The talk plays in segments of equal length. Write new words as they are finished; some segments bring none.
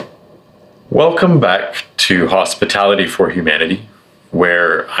Welcome back to Hospitality for Humanity,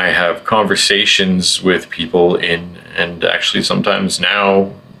 where I have conversations with people in and actually sometimes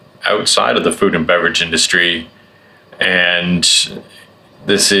now outside of the food and beverage industry. And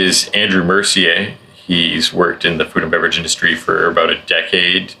this is Andrew Mercier. He's worked in the food and beverage industry for about a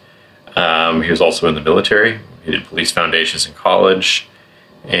decade. He was also in the military. He did police foundations in college.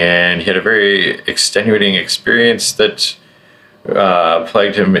 And he had a very extenuating experience that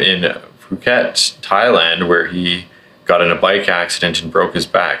plagued him in Phuket, Thailand, where he got in a bike accident and broke his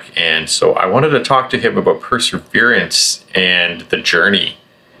back. And so I wanted to talk to him about perseverance and the journey,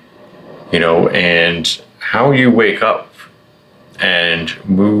 and how you wake up and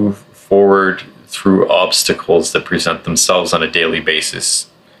move forward through obstacles that present themselves on a daily basis.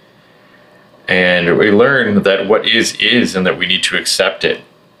 And we learn that what is, and that we need to accept it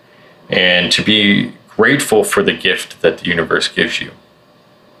and to be grateful for the gift that the universe gives you.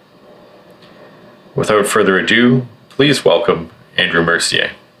 Without further ado, please welcome Andrew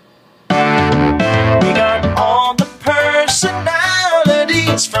Mercier. We got all the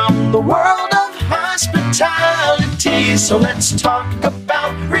personalities from the world of hospitality. So let's talk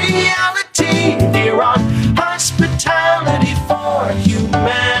about reality here on Hospitality for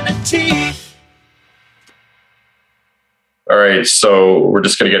Humanity. All right, so we're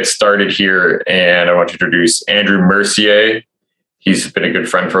just going to get started here, and I want to introduce Andrew Mercier. He's been a good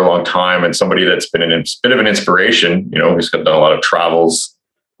friend for a long time and somebody that's been a bit of an inspiration. He's done a lot of travels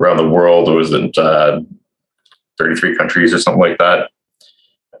around the world. It was in 33 countries or something like that.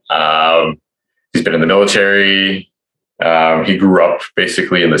 He's been in the military. He grew up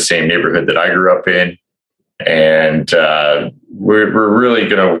basically in the same neighborhood that I grew up in. And we're really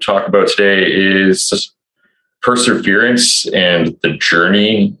going to talk about today is perseverance and the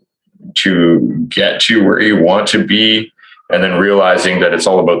journey to get to where you want to be, and then realizing that it's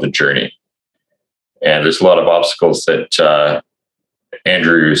all about the journey. And there's a lot of obstacles that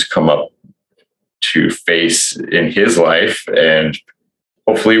Andrew's come up to face in his life, and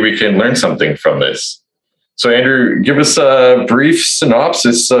hopefully we can learn something from this. So Andrew, give us a brief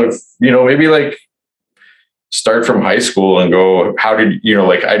synopsis of, maybe like start from high school and go, how did,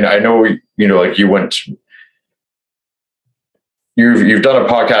 I know, you went, you've done a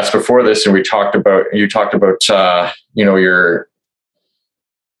podcast before this, and you talked about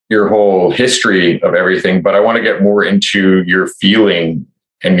your whole history of everything, but I want to get more into your feeling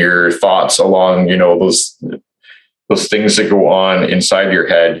and your thoughts along, those things that go on inside your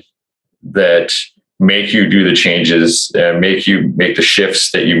head that make you do the changes and make you make the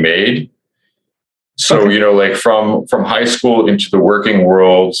shifts that you made. So, like from high school into the working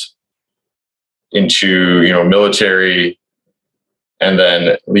world, into, military, and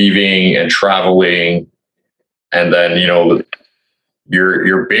then leaving and traveling, and then,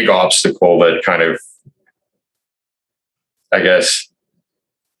 your big obstacle that kind of, I guess,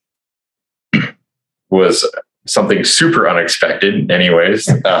 was something super unexpected anyways.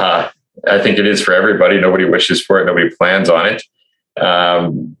 I think it is for everybody. Nobody wishes for it. Nobody plans on it.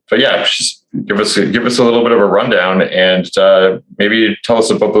 But yeah, just give us a little bit of a rundown, and maybe tell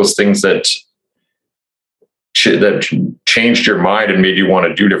us about those things that changed your mind and made you want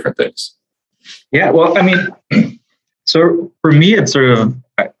to do different things. Yeah, well, I mean, so for me, it's sort of,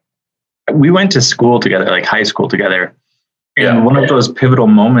 we went to school together, like high school together. And one of those pivotal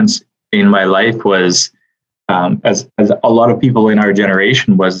moments in my life was, as a lot of people in our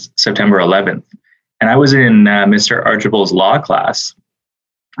generation, was September 11th. And I was in Mr. Archibald's law class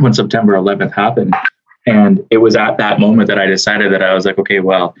when September 11th happened. And it was at that moment that I decided that I was like, okay,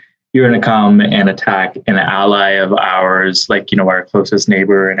 well, you're going to come and attack an ally of ours, like, our closest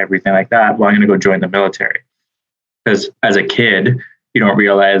neighbor and everything like that. Well, I'm going to go join the military. Because as a kid, you don't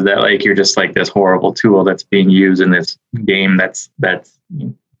realize that, like, you're just like this horrible tool that's being used in this game that's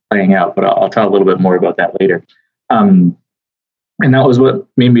playing out. But I'll tell a little bit more about that later. And that was what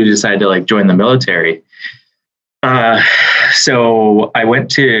made me decide to like join the military. So I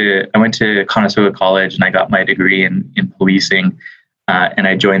went to Conestoga College, and I got my degree in policing. And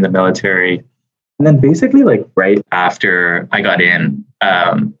I joined the military. And then basically, like, right after I got in,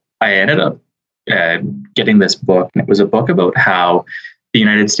 I ended up getting this book. And it was a book about how the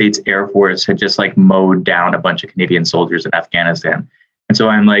United States Air Force had just like mowed down a bunch of Canadian soldiers in Afghanistan. And so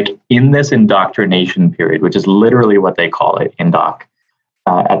I'm like in this indoctrination period, which is literally what they call it, indoc,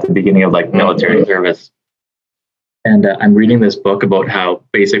 at the beginning of like military service. And I'm reading this book about how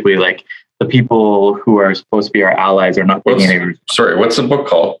basically like the people who are supposed to be our allies are not taking any. Sorry, what's the book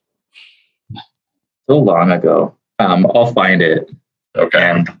called? So long ago. I'll find it.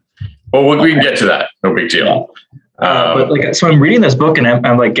 Okay. Well, we can get to that. No big deal. But like, so I'm reading this book and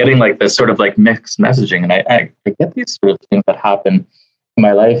I'm like getting like this sort of like mixed messaging, and I get these sort of things that happen in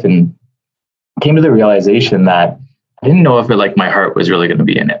my life, and came to the realization that I didn't know if like my heart was really going to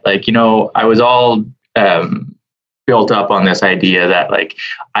be in it. Like, I was all built up on this idea that like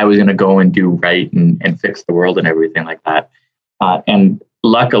I was going to go and do right and fix the world and everything like that. And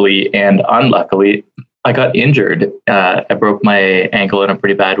luckily and unluckily, I got injured. I broke my ankle in a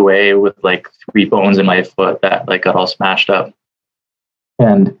pretty bad way with like 3 bones in my foot that like got all smashed up.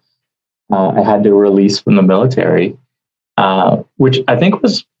 And I had to release from the military, which I think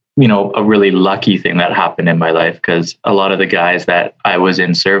was, a really lucky thing that happened in my life, because a lot of the guys that I was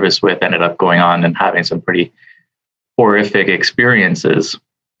in service with ended up going on and having some pretty horrific experiences.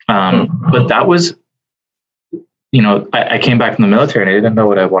 But that was, I came back from the military and I didn't know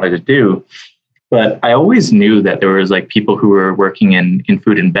what I wanted to do. But I always knew that there was like people who were working in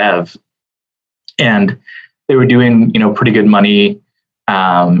food and bev, and they were doing, pretty good money.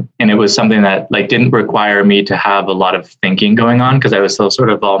 And it was something that like didn't require me to have a lot of thinking going on, because I was still sort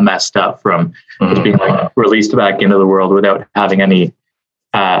of all messed up from just being like released back into the world without having any,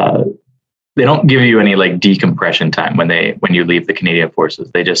 they don't give you any like decompression time when you leave the Canadian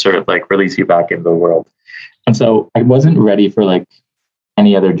Forces. They just sort of like release you back into the world. And so I wasn't ready for like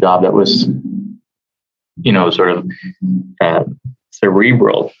any other job that was, sort of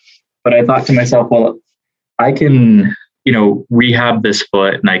cerebral. But I thought to myself, well, I can, rehab this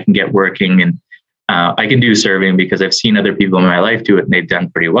foot and I can get working, and I can do serving because I've seen other people in my life do it and they've done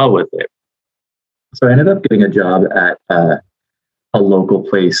pretty well with it. So I ended up getting a job at a local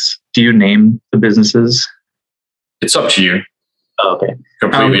place. Do you name the businesses? It's up to you. Oh, okay.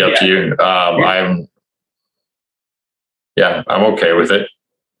 Completely up to you. I'm okay with it.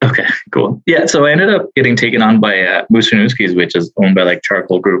 Okay, cool. Yeah, so I ended up getting taken on by Moose-Winooski's, which is owned by like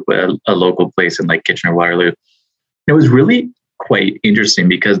Charcoal Group, a local place in like Kitchener-Waterloo. It was really quite interesting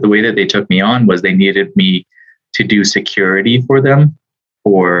because the way that they took me on was they needed me to do security for them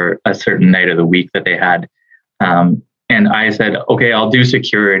for a certain night of the week that they had. And I said, okay, I'll do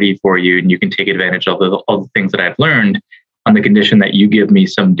security for you and you can take advantage of all the things that I've learned on the condition that you give me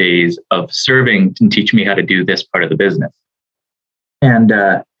some days of serving and teach me how to do this part of the business. And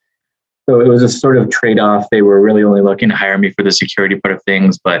so it was a sort of trade-off. They were really only looking to hire me for the security part of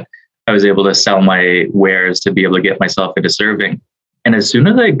things, but I was able to sell my wares to be able to get myself into serving. And as soon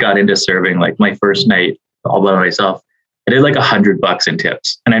as I got into serving, like my first night all by myself, I did like $100 in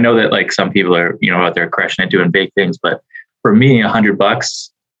tips. And I know that like some people are, out there crushing it doing big things, but for me, $100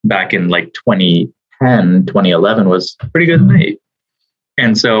 back in like 2010, 2011 was a pretty good night.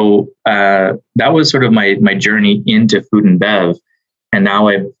 And so that was sort of my journey into food and bev. And now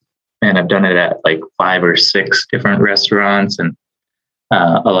I've done it at like 5 or 6 different restaurants and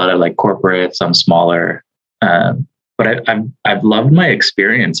a lot of like corporate, some smaller. But I've loved my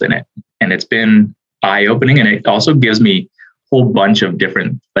experience in it, and it's been eye-opening, and it also gives me a whole bunch of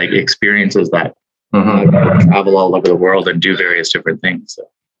different like experiences that I travel all over the world and do various different things. So.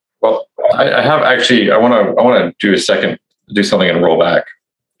 Well, I have actually. I want to do something and roll back,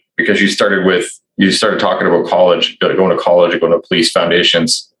 because you started talking about college, going to college, going to police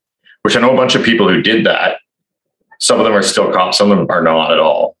foundations, which I know a bunch of people who did that. Some of them are still cops, some of them are not at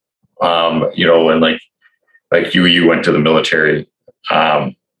all. And like you went to the military.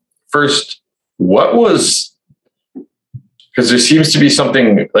 First, what was, because there seems to be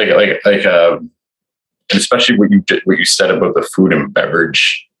something and especially what you said about the food and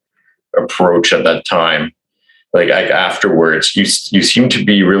beverage approach at that time. Like afterwards, you seem to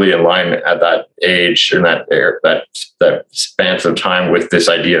be really in line at that age and that span of time with this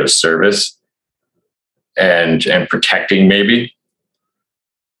idea of service and protecting maybe.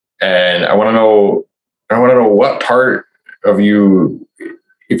 And I want to know what part of you,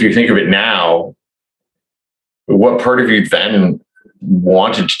 if you think of it now, what part of you then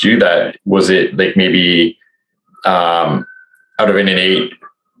wanted to do that? Was it like maybe out of an innate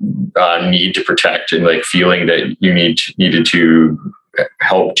need to protect and like feeling that you needed to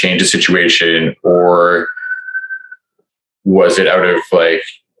help change the situation, or was it out of like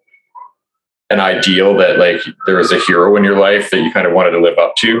an ideal that like there was a hero in your life that you kind of wanted to live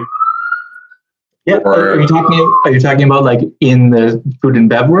up to? Yeah. Are you talking about like in the food and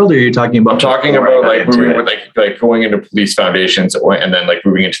bev world, or are you talking about? I'm talking about like moving with like going into police foundations and then like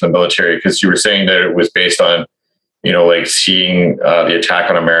moving into the military, because you were saying that it was based on, like seeing the attack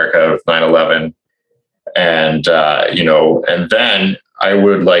on America of 9/11, and and then I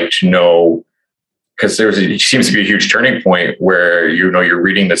would like to know, because it seems to be a huge turning point where you're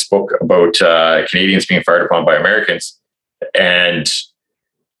reading this book about Canadians being fired upon by Americans, and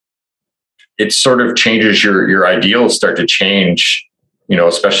it sort of changes your ideals start to change,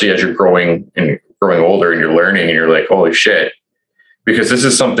 especially as you're growing older and you're learning and you're like, holy shit, because this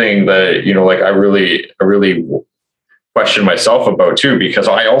is something that, like I really question myself about too, because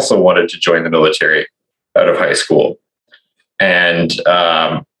I also wanted to join the military out of high school. And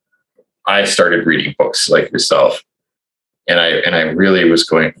I started reading books like yourself. And I really was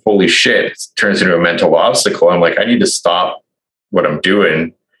going, holy shit, it turns into a mental obstacle. I'm like, I need to stop what I'm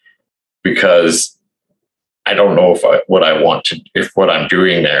doing because I don't know if what I'm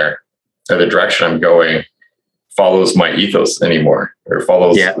doing there or the direction I'm going follows my ethos anymore or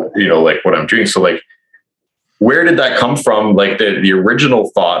follows, like what I'm doing. So like, where did that come from? Like the original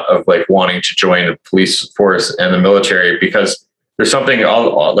thought of like wanting to join the police force and the military, because there's something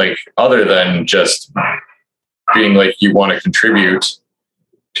like other than just being like, you want to contribute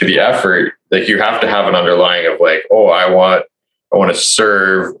to the effort. Like you have to have an underlying of like, oh, I want to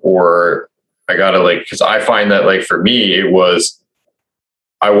serve, or I gotta like, cause I find that like, for me, it was,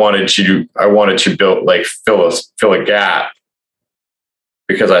 I wanted to build, like fill a gap,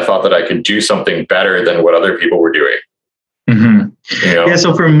 because I thought that I could do something better than what other people were doing. Mm-hmm. Yeah.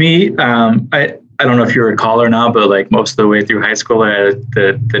 So for me, I don't know if you recall or not, but like most of the way through high school,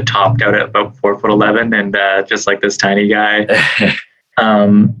 the topped out at about 4'11" and just like this tiny guy.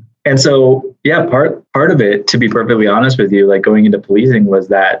 And so, yeah, part of it, to be perfectly honest with you, like going into policing was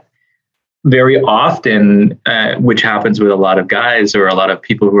that very often, which happens with a lot of guys or a lot of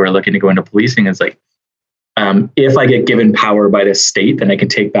people who are looking to go into policing, is like, if I get given power by the state, then I can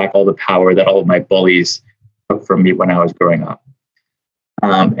take back all the power that all of my bullies took from me when I was growing up.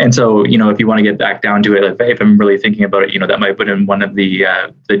 And so, if you want to get back down to it, if I'm really thinking about it, that might have been one of the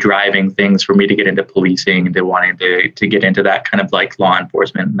driving things for me to get into policing and to wanting to get into that kind of like law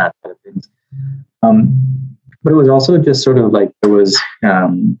enforcement and that kind of things. But it was also just sort of like there was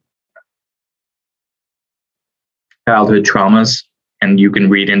childhood traumas, and you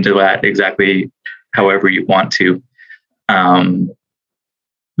can read into that exactly however you want to. That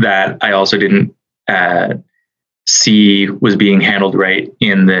I also didn't see was being handled right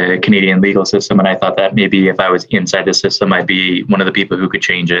in the Canadian legal system. And I thought that maybe if I was inside the system, I'd be one of the people who could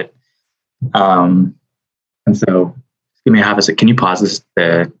change it. And so give me a half a second. Can you pause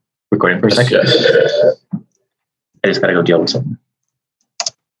the recording for a second? Yes. I just got to go deal with something.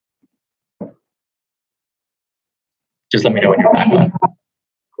 Just let me know when you're back on.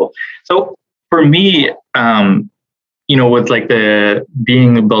 Cool. So for me, with like the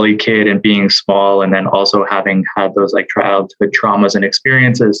being a bully kid and being small, and then also having had those like childhood traumas and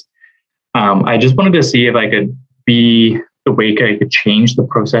experiences, I just wanted to see if I could be the way I could change the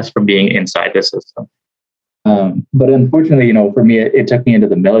process from being inside the system. But unfortunately, for me, it took me into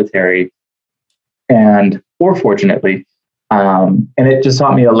the military, or fortunately, and it just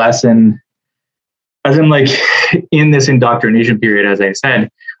taught me a lesson. As in like in this indoctrination period, as I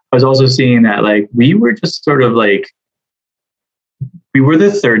said, I was also seeing that like we were just sort of like, we were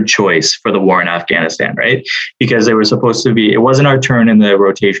the third choice for the war in Afghanistan, right? Because they were supposed to be, it wasn't our turn in the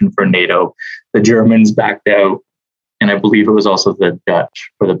rotation for NATO. The Germans backed out. And I believe it was also the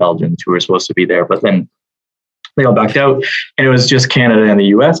Dutch or the Belgians who were supposed to be there. But then they all backed out. And it was just Canada and the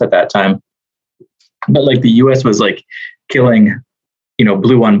US at that time. But like the US was like killing,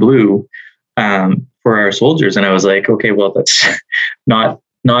 blue on blue for our soldiers. And I was like, okay, well, that's not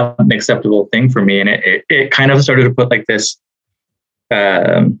an acceptable thing for me. And it kind of started to put like this,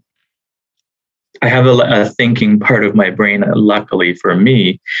 I have a thinking part of my brain, luckily for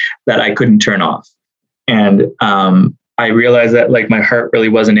me, that I couldn't turn off. And I realized that like my heart really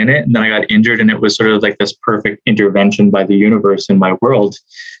wasn't in it. And then I got injured, and it was sort of like this perfect intervention by the universe in my world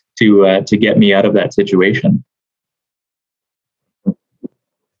to get me out of that situation.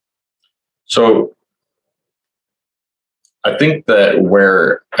 So I think that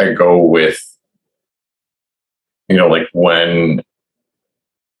where I go with, like when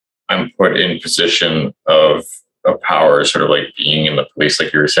I'm put in position of power, sort of like being in the police,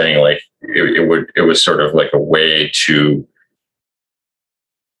 like you were saying, like it was sort of like a way to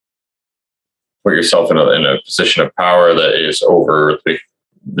put yourself in a position of power that is over the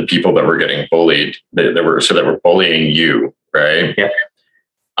people that were getting bullied, that were bullying you, right? Yeah.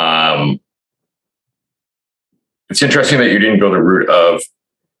 It's interesting that you didn't go the route of,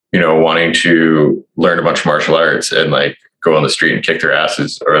 wanting to learn a bunch of martial arts and like go on the street and kick their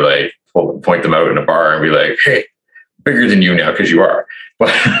asses, or like point them out in a bar and be like, hey, bigger than you now, because you are. But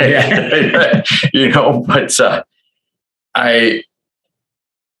I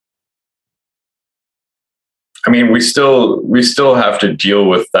mean, we still have to deal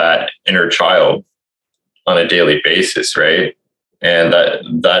with that inner child on a daily basis, right? And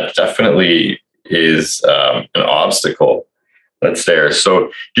that definitely is an obstacle that's there.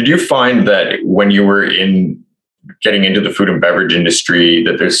 So did you find that when you were getting into the food and beverage industry,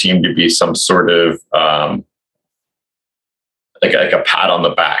 that there seemed to be some sort of like a pat on the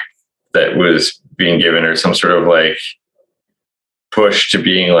back that was being given, or some sort of like push to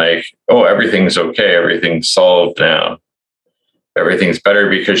being like, oh, everything's okay, everything's solved now, everything's better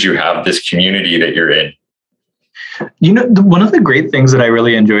because you have this community that you're in? You know, one of the great things that I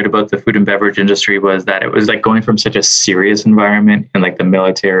really enjoyed about the food and beverage industry was that it was like going from such a serious environment in like the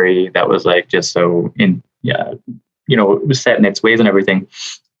military that was like just so it was set in its ways and everything,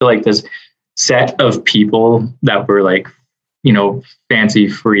 to like this set of people that were like, fancy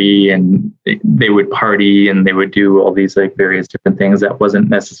free, and they would party and they would do all these like various different things that wasn't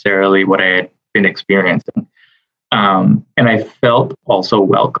necessarily what I had been experiencing. And I felt also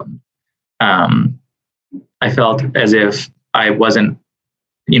welcome. I felt as if I wasn't,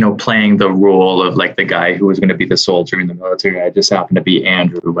 playing the role of like the guy who was going to be the soldier in the military. I just happened to be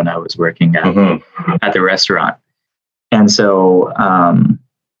Andrew when I was working at the restaurant. And so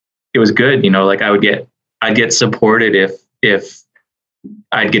it was good, like I'd get supported if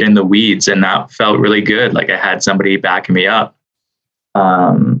I'd get in the weeds, and that felt really good. Like I had somebody backing me up.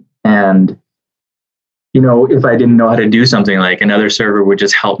 And if I didn't know how to do something, like another server would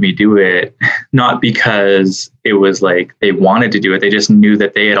just help me do it, not because it was like they wanted to do it. They just knew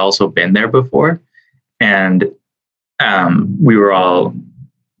that they had also been there before. And we were all,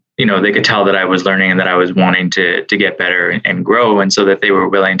 they could tell that I was learning and that I was wanting to get better and grow. And so that they were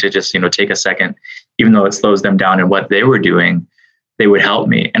willing to just, take a second, even though it slows them down in what they were doing, they would help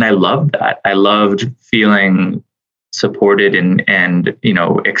me. And I loved that. I loved feeling supported and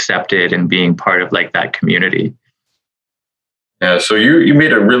accepted and being part of like that community. Yeah. So you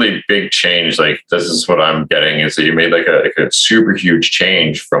made a really big change. Like, this is what I'm getting, is that you made like a super huge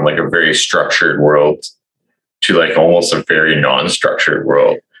change from like a very structured world to like almost a very non-structured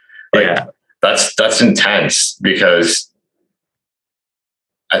world. Like, yeah. That's intense, because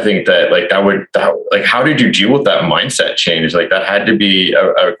I think that like how did you deal with that mindset change? Like that had to be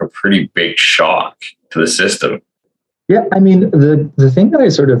a pretty big shock to the system. Yeah, I mean, the thing that I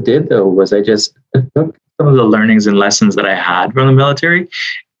sort of did though was I took some of the learnings and lessons that I had from the military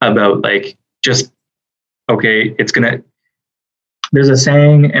about like, just, okay, there's a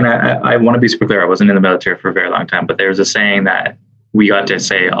saying, and I want to be super clear, I wasn't in the military for a very long time, but there's a saying that we got to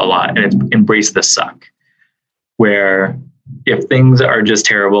say a lot, and it's embrace the suck, where if things are just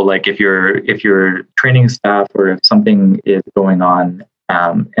terrible, like if you're training staff or if something is going on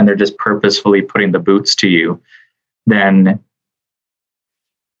and they're just purposefully putting the boots to you, then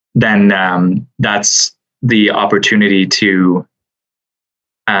that's the opportunity to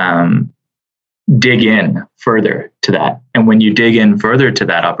dig in further to that. And when you dig in further to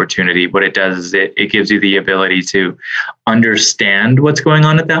that opportunity, what it does is it gives you the ability to understand what's going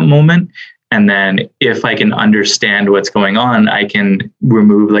on at that moment. And then if I can understand what's going on, I can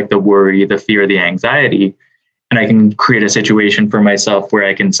remove like the worry, the fear, the anxiety, and I can create a situation for myself where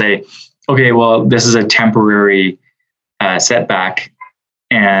I can say, okay, well, this is a temporary setback.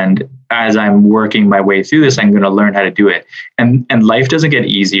 And as I'm working my way through this, I'm going to learn how to do it. And life doesn't get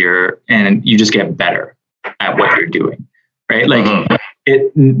easier, and you just get better at what you're doing, right? Like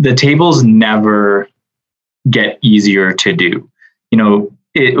the tables never get easier to do,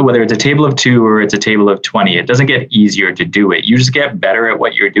 whether it's a table of 2 or it's a table of 20, it doesn't get easier to do it. You just get better at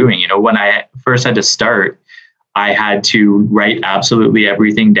what you're doing. When I first had to start, I had to write absolutely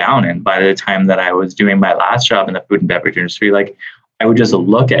everything down. And by the time that I was doing my last job in the food and beverage industry, like I would just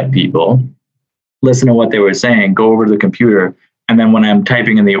look at people, listen to what they were saying, go over to the computer. And then when I'm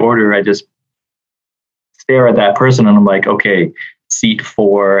typing in the order, I just stare at that person and I'm like, okay, seat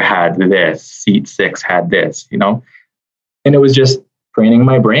 4 had this, seat 6 had this, and it was just training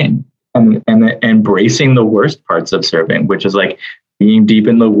my brain and embracing the worst parts of serving, which is like being deep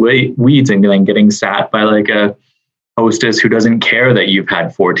in the weeds and then getting sat by like a hostess who doesn't care that you've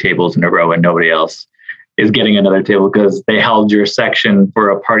had 4 tables in a row and nobody else is getting another table because they held your section for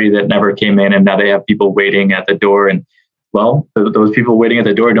a party that never came in, and now they have people waiting at the door. And well, those people waiting at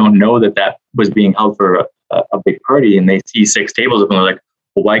the door don't know that was being held for a big party, and they see 6 tables and they're like,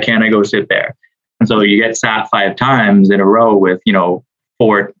 well, why can't I go sit there? And so you get sat 5 times in a row with,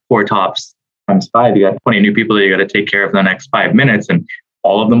 4 tops times 5, you got 20 new people that you got to take care of in the next 5 minutes, and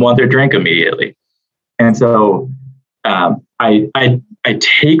all of them want their drink immediately. And so I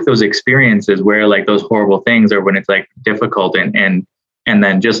take those experiences where like those horrible things are when it's like difficult and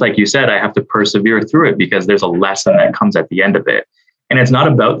then just like you said, I have to persevere through it because there's a lesson that comes at the end of it. And it's not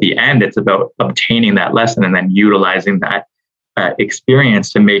about the end, it's about obtaining that lesson and then utilizing that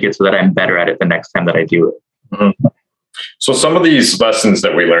experience to make it so that I'm better at it the next time that I do it. Mm-hmm. So some of these lessons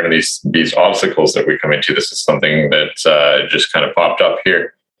that we learn, these obstacles that we come into, this is something that just kind of popped up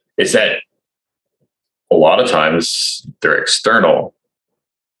here, is that a lot of times they're external.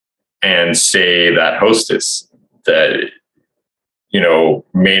 And say that hostess that,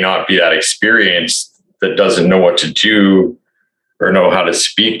 may not be that experienced, that doesn't know what to do or know how to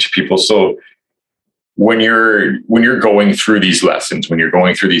speak to people. So when you're going through these lessons, when you're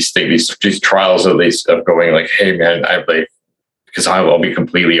going through these things, these trials of going like, hey man, because I'll be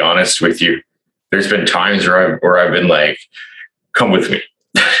completely honest with you, there's been times where I've been like, come with me.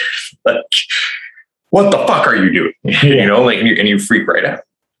 Like, what the fuck are you doing? And you freak right out.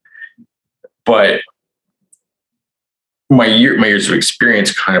 But my years of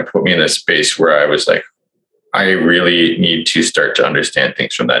experience kind of put me in this space where I was like, I really need to start to understand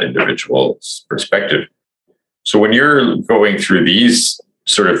things from that individual's perspective. So when you're going through these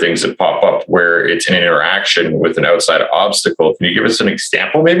sort of things that pop up where it's an interaction with an outside obstacle, can you give us an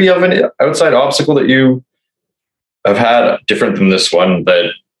example maybe of an outside obstacle that you have had different than this one,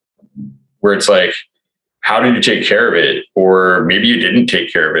 that where it's like, how did you take care of it? Or maybe you didn't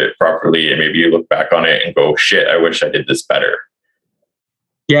take care of it properly, and maybe you look back on it and go, shit, I wish I did this better.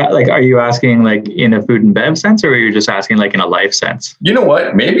 Yeah, like, are you asking like in a food and bev sense, or are you just asking like in a life sense? You know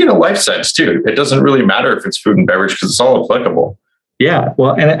what? Maybe in a life sense too. It doesn't really matter if it's food and beverage because it's all applicable. Yeah,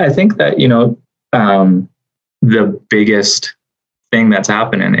 well, and I think that, the biggest thing that's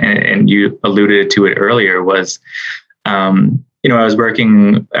happened, and you alluded to it earlier, was, I was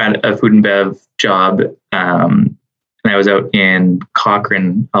working at a food and bev job, and I was out in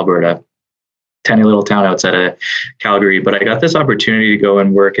Cochrane, Alberta, tiny little town outside of Calgary. But I got this opportunity to go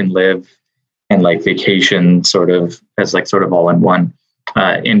and work and live and like vacation sort of all in one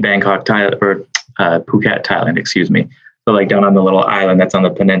in Bangkok, Thailand, or Phuket, Thailand, excuse me. So like down on the little island that's on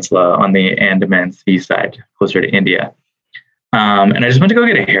the peninsula on the Andaman Sea side, closer to India. And I just went to go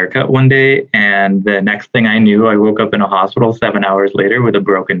get a haircut one day. And the next thing I knew, I woke up in a hospital 7 hours later with a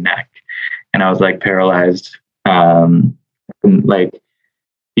broken neck. And I was like paralyzed, like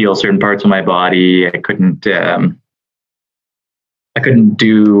feel certain parts of my body. I couldn't do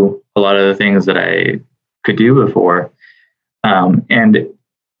a lot of the things that I could do before. And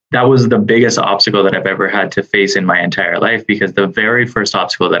that was the biggest obstacle that I've ever had to face in my entire life, because the very first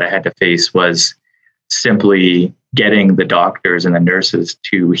obstacle that I had to face was simply getting the doctors and the nurses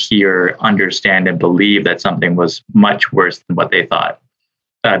to hear, understand, and believe that something was much worse than what they thought,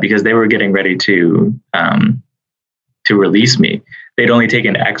 because they were getting ready to release me. They'd only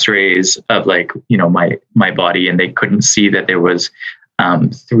taken X-rays of my body, and they couldn't see that there was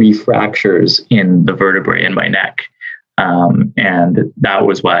 3 fractures in the vertebrae in my neck, and that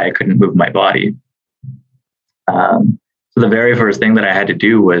was why I couldn't move my body. So the very first thing that I had to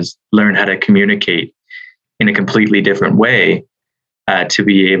do was learn how to communicate in a completely different way, to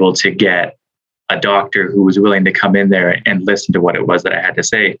be able to get a doctor who was willing to come in there and listen to what it was that I had to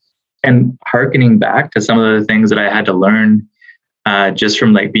say. And hearkening back to some of the things that I had to learn just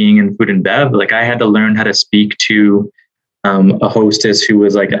from like being in food and bev, like I had to learn how to speak to a hostess who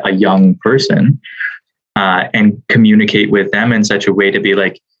was like a young person, and communicate with them in such a way to be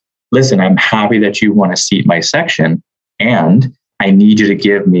like, listen, I'm happy that you want to seat my section, and I need you to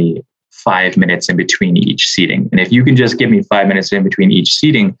give me 5 minutes in between each seating. And if you can just give me 5 minutes in between each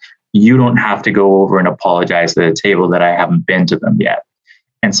seating, you don't have to go over and apologize to the table that I haven't been to them yet.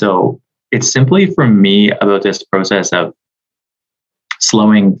 And so it's simply for me about this process of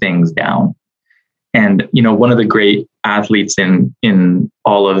slowing things down. And, one of the great athletes in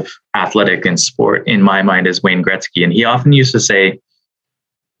all of athletic and sport, in my mind, is Wayne Gretzky. And he often used to say,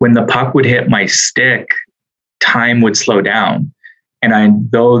 when the puck would hit my stick, time would slow down. And I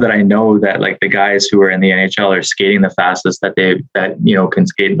know that like the guys who are in the NHL are skating the fastest that can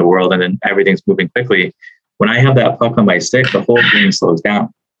skate in the world, and then everything's moving quickly. When I have that puck on my stick, the whole game slows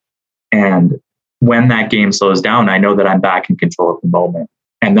down. And when that game slows down, I know that I'm back in control of the moment.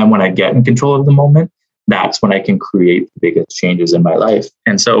 And then when I get in control of the moment, that's when I can create the biggest changes in my life.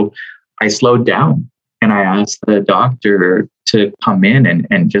 And so I slowed down, and I asked the doctor to come in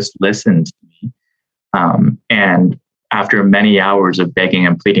and just listen to me. And after many hours of begging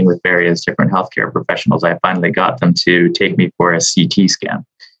and pleading with various different healthcare professionals, I finally got them to take me for a CT scan.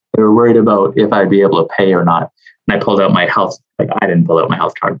 They were worried about if I'd be able to pay or not. And I pulled out my health, like I didn't pull out my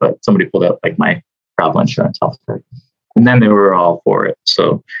health card, but somebody pulled out like my travel insurance health card. And then they were all for it.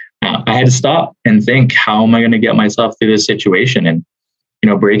 So I had to stop and think, how am I going to get myself through this situation? And,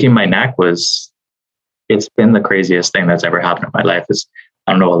 breaking my neck it's been the craziest thing that's ever happened in my life.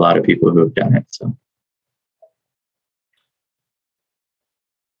 I don't know a lot of people who have done it. So.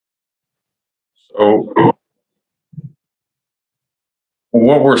 So,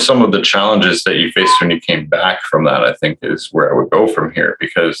 what were some of the challenges that you faced when you came back from that? I think is where I would go from here,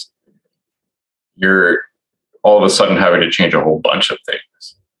 because you're all of a sudden having to change a whole bunch of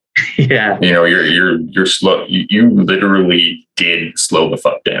things. Yeah. You're slow. You literally did slow the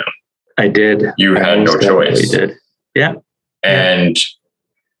fuck down. I did. You had no choice. Did. Yeah. And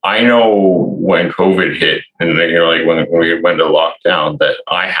I know when COVID hit and like when we went to lockdown, that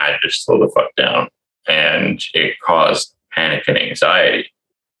I had to slow the fuck down, and it caused panic and anxiety.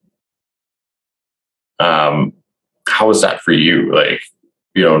 How was that for you? Like,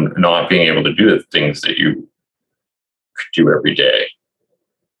 not being able to do the things that you could do every day.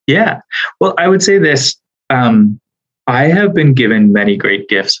 Yeah. Well, I would say this. I have been given many great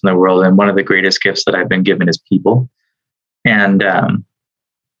gifts in the world, and one of the greatest gifts that I've been given is people. And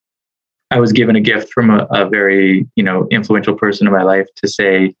I was given a gift from a very, influential person in my life to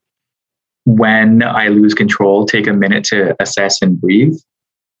say, when I lose control, take a minute to assess and breathe.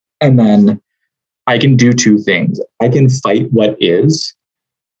 And then I can do two things. I can fight what is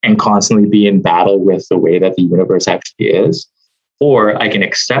and constantly be in battle with the way that the universe actually is, or I can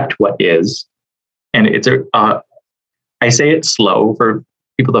accept what is. And I say it slow for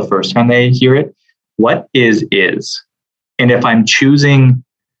people the first time they hear it. What is. And if I'm choosing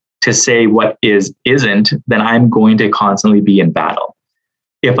to say what isn't, then I'm going to constantly be in battle.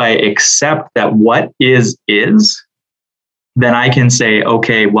 If I accept that what is, then I can say,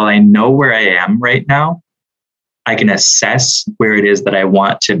 okay, well, I know where I am right now. I can assess where it is that I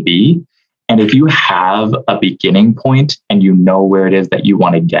want to be. And if you have a beginning point and you know where it is that you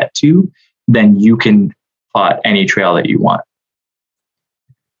want to get to, then you can plot any trail that you want.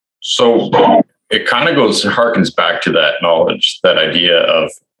 So it kind of harkens back to that knowledge, that idea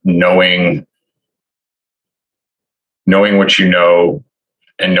of knowing what you know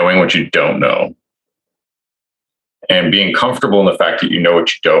and knowing what you don't know, and being comfortable in the fact that you know what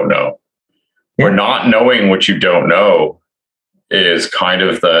you don't know. Yeah. Or not knowing what you don't know is kind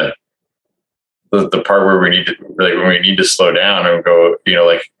of the part where we need to slow down and go,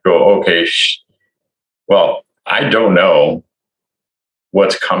 okay, well, I don't know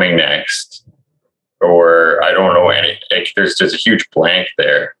what's coming next, or I don't know any. There's just a huge blank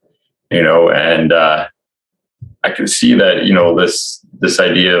there, and I can see that this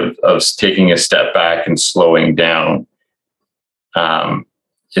idea of taking a step back and slowing down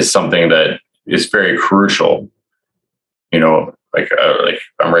is something that is very crucial. Like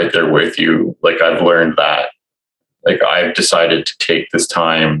I'm right there with you. Like, I've learned that. Like, I've decided to take this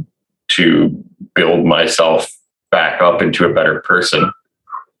time to build myself back up into a better person.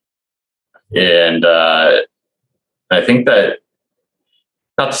 And I think that,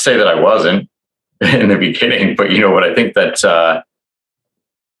 not to say that I wasn't in the beginning, but what I think that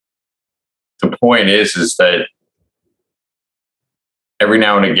the point is that every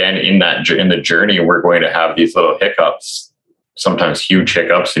now and again in the journey, we're going to have these little hiccups, sometimes huge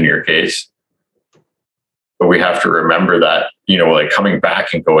hiccups in your case. But we have to remember that, like coming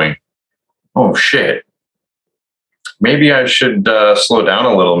back and going, oh shit, maybe I should slow down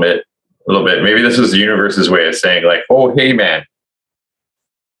a little bit. Maybe this is the universe's way of saying, like, oh, hey man,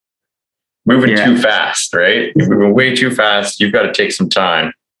 moving too fast, right? You're moving way too fast. You've got to take some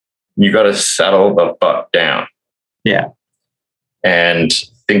time. You got to settle the fuck down. Yeah. And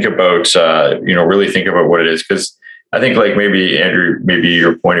think about, really think about what it is. Because I think, like, maybe Andrew, maybe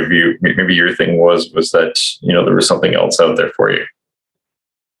your point of view, maybe your thing was that, there was something else out there for you.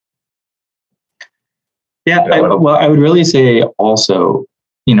 Yeah. I would really say also,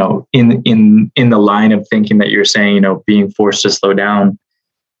 in the line of thinking that you're saying, being forced to slow down,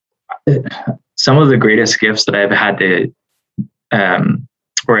 some of the greatest gifts that I've had to,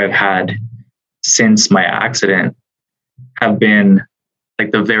 or I've had since my accident, have been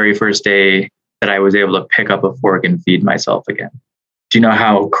like the very first day that I was able to pick up a fork and feed myself again. Do you know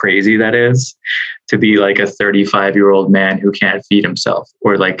how crazy that is? To be like a 35-year-old man who can't feed himself,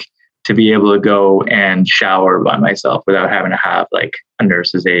 or like to be able to go and shower by myself without having to have like a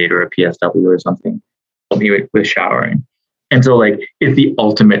nurse's aide or a PSW or something help me with showering. And so, like, it's the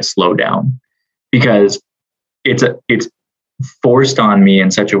ultimate slowdown, because it's forced on me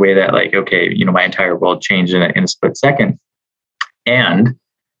in such a way that, like, okay, my entire world changed in a split second. And do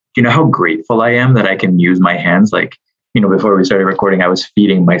you know how grateful I am that I can use my hands? Like, before we started recording, I was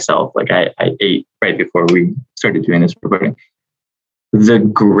feeding myself. Like, I ate right before we started doing this recording. The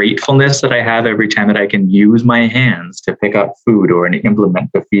gratefulness that I have every time that I can use my hands to pick up food or an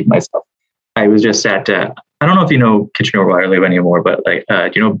implement to feed myself. I was just at, I don't know if you know Kitchener-Waterloo anymore, but like,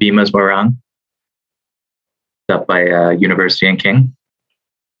 do you know Bima's Morang? Up by University and King.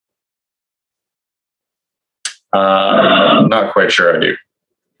 Not quite sure I do.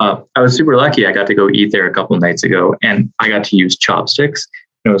 I was super lucky. I got to go eat there a couple of nights ago, and I got to use chopsticks.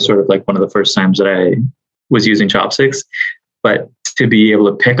 It was sort of like one of the first times that I was using chopsticks. But to be able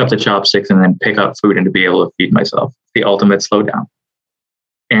to pick up the chopsticks and then pick up food and to be able to feed myself, the ultimate slowdown.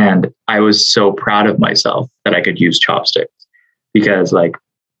 And I was so proud of myself that I could use chopsticks, because like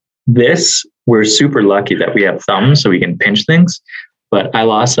this, we're super lucky that we have thumbs so we can pinch things. But I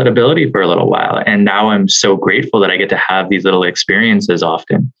lost that ability for a little while. And now I'm so grateful that I get to have these little experiences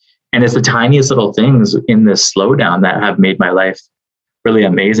often. And it's the tiniest little things in this slowdown that have made my life really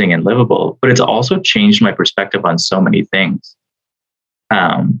amazing and livable. But it's also changed my perspective on so many things.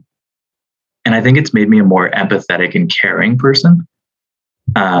 And I think it's made me a more empathetic and caring person,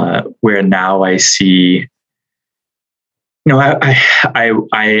 where now I see,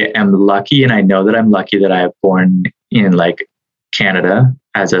 I am lucky, and I know that I'm lucky that I was born in like Canada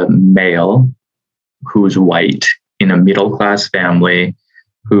as a male who's white in a middle class family,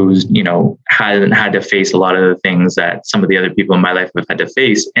 who's, hasn't had to face a lot of the things that some of the other people in my life have had to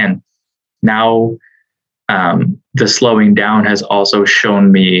face. And now the slowing down has also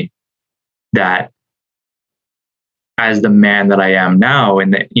shown me that as the man that I am now,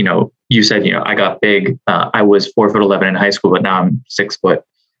 and that, you said, I got big. I was 4'11" in high school, but now I'm 6 foot,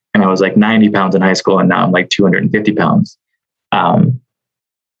 and I was like 90 pounds in high school, and now I'm like 250 pounds. I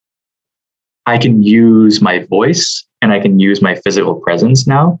can use my voice and I can use my physical presence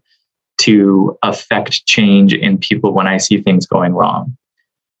now to affect change in people when I see things going wrong.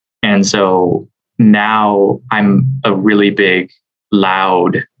 And so now I'm a really big,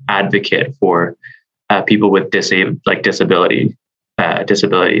 loud advocate for people with disability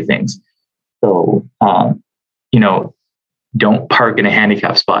things. So, don't park in a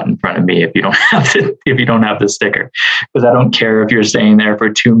handicap spot in front of me if you don't have the sticker, because I don't care if you're staying there for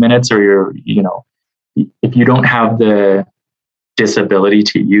 2 minutes or if you don't have the disability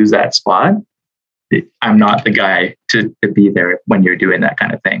to use that spot, I'm not the guy to be there when you're doing that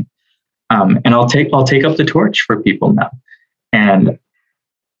kind of thing. And I'll take up the torch for people now. And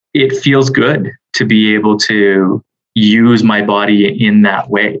it feels good to be able to use my body in that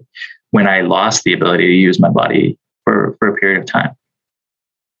way when I lost the ability to use my body for a period of time.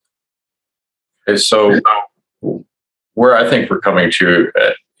 So where I think we're coming to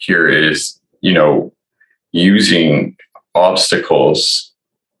here is, using obstacles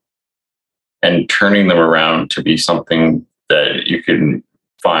and turning them around to be something that you can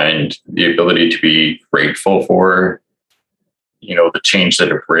find the ability to be grateful for, the change that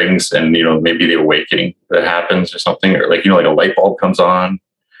it brings, and, maybe the awakening that happens or something, or like a light bulb comes on.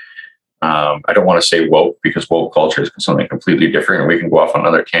 I don't want to say woke, because woke culture is something completely different, and we can go off on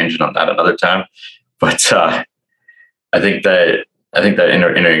another tangent on that another time. But I think that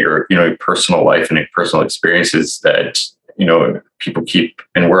in your personal life and in personal experiences that people keep,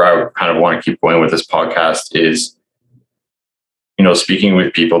 and where I kind of want to keep going with this podcast is speaking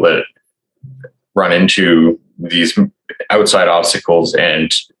with people that run into these outside obstacles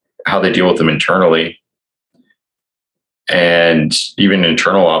and how they deal with them internally. And even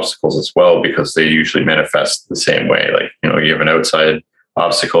internal obstacles as well, because they usually manifest the same way. Like, you have an outside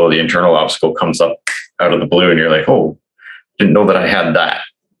obstacle, the internal obstacle comes up out of the blue, and you're like, oh, didn't know that I had that.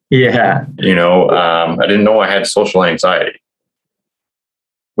 Yeah. I didn't know I had social anxiety.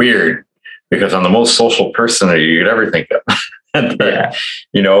 Weird, because I'm the most social person that you could ever think of. And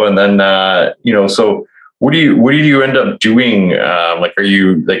then, so what do you end up doing? Are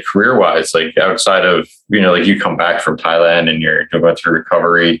you like career wise, like outside of, you come back from Thailand and you're going through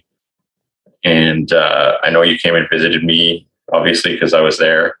recovery, and I know you came and visited me, obviously, because I was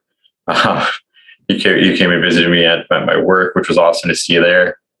there. You came and visited me at my work, which was awesome to see you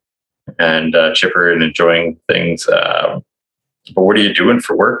there, and chipper and enjoying things. But what are you doing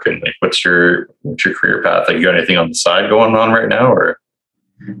for work, and like, what's your career path? Like, you got anything on the side going on right now, or?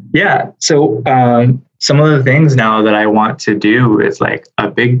 Yeah. So some of the things now that I want to do is like a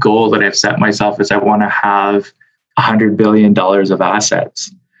big goal that I've set myself is I want to have $100 billion of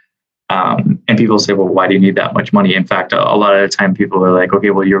assets. And people say, well, why do you need that much money? In fact, a lot of the time people are like, okay,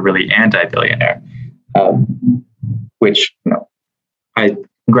 well, you're really anti-billionaire, which,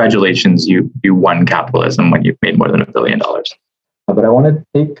 congratulations, you won capitalism when you've made more than $1 billion. But I want to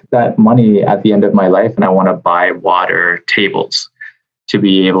take that money at the end of my life and I want to buy water tables to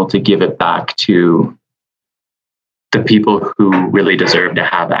be able to give it back to the people who really deserve to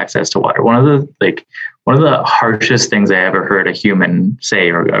have access to water. One of the harshest things I ever heard a human say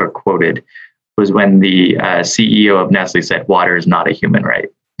or quoted was when the CEO of Nestle said, water is not a human right.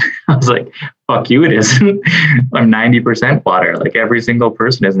 I was like, fuck you, it isn't. I'm 90% water. Like every single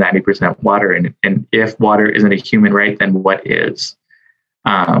person is 90% water. And if water isn't a human right, then what is?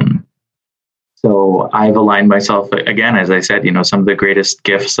 So I've aligned myself again, as I said, some of the greatest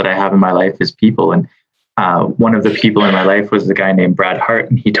gifts that I have in my life is people. And one of the people in my life was the guy named Brad Hart.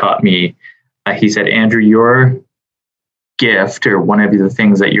 And he taught me, he said, Andrew, your gift, or one of the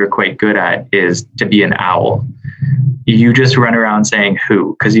things that you're quite good at, is to be an owl. You just run around saying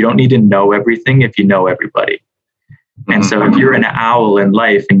who, because you don't need to know everything if you know everybody. And so if you're an owl in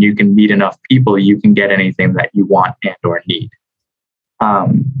life and you can meet enough people, you can get anything that you want and or need.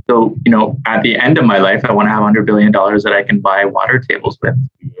 So, at the end of my life, I want to have $100 billion that I can buy water tables with,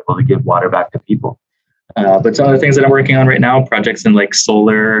 to be able to give water back to people. But some of the things that I'm working on right now, projects in like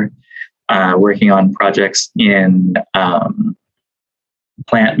solar, working on projects in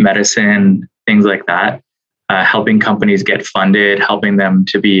plant medicine, things like that, helping companies get funded, helping them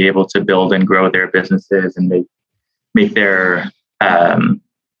to be able to build and grow their businesses and make their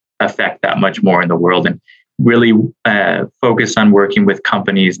effect that much more in the world. And really focus on working with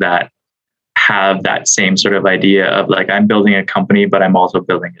companies that have that same sort of idea of like, I'm building a company, but I'm also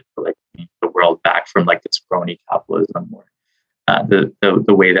building it to like the world back from like this crony capitalism or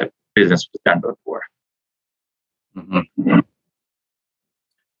the way that business was done before. Mm-hmm.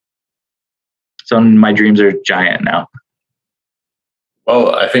 So my dreams are giant now.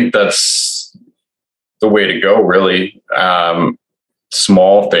 Well, I think that's the way to go, really.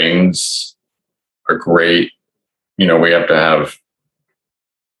 Small things are great. We have to have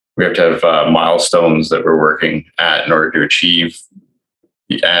milestones that we're working at in order to achieve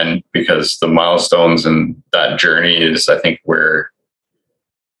the end, because the milestones and that journey is, I think, where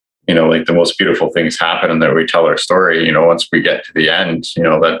like the most beautiful things happen, and that we tell our story. Once we get to the end,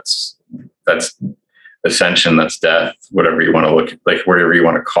 that's ascension, that's death, whatever you want to look like, whatever you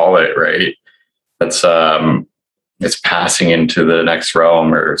want to call it, right? That's it's passing into the next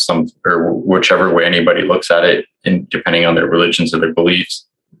realm, or whichever way anybody looks at it, and depending on their religions or their beliefs.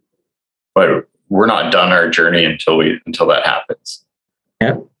 But we're not done our journey until that happens.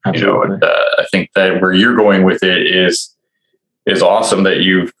 Yeah, absolutely. I think that where you're going with it is awesome, that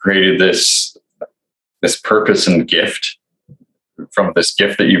you've created this purpose and gift from this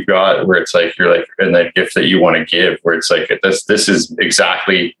gift that you've got, where it's like, you're like, and that gift that you want to give, where it's like, this is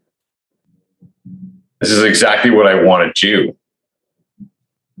exactly what I want to do.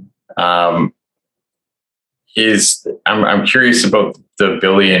 I'm curious about the $1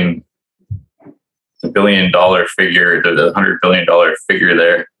 billion figure, the $100 billion figure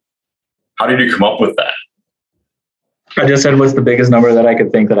there. How did you come up with that? I just said, what's the biggest number that I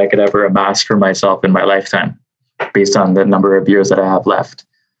could think that I could ever amass for myself in my lifetime, based on the number of years that I have left.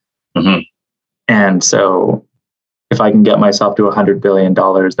 Mm-hmm. And so if I can get myself to $100 billion,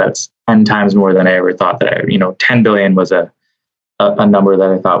 that's 10 times more than I ever thought that 10 billion was a number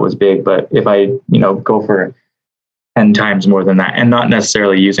that I thought was big. But if I, go for 10 times more than that, and not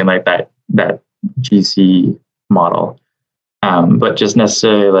necessarily using like that GC model, but just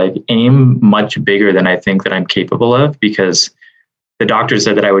necessarily like aim much bigger than I think that I'm capable of, because the doctor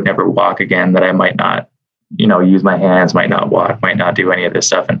said that I would never walk again, that I might not, use my hands, might not walk, might not do any of this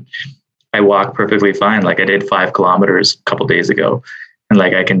stuff. And I walk perfectly fine. Like I did 5 kilometers a couple days ago, and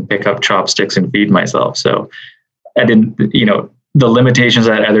like I can pick up chopsticks and feed myself. So I didn't, the limitations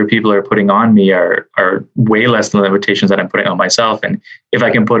that other people are putting on me are way less than the limitations that I'm putting on myself. And if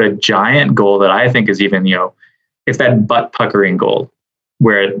I can put a giant goal that I think is even, it's that butt puckering goal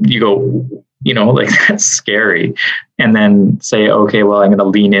where you go, like that's scary. And then say, okay, well, I'm going to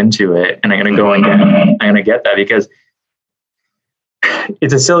lean into it, and I'm going to go and I'm going to get that, because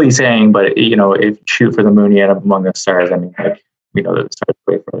it's a silly saying, but if you shoot for the moon, you end up among the stars. I mean, like, we know that the stars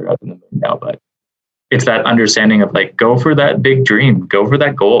are way further out than the moon now, but it's that understanding of like, go for that big dream, go for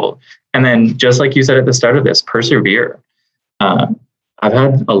that goal. And then just like you said at the start of this, persevere. I've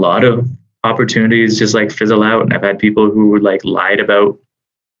had a lot of opportunities just like fizzle out. And I've had people who would like lied about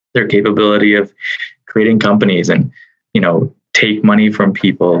their capability of creating companies and, take money from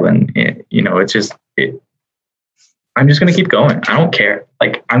people. And, it's just, I'm just going to keep going. I don't care.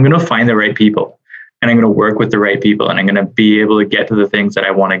 Like, I'm going to find the right people, and I'm going to work with the right people, and I'm going to be able to get to the things that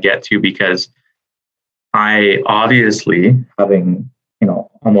I want to get to, because I obviously, having,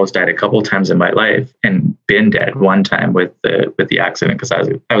 almost died a couple of times in my life, and been dead one time with the accident, because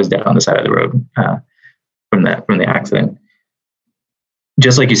I was dead on the side of the road from the accident.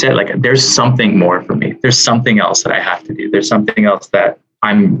 Just like you said, like there's something more for me. There's something else that I have to do. There's something else that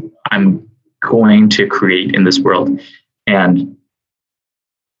I'm going to create in this world. And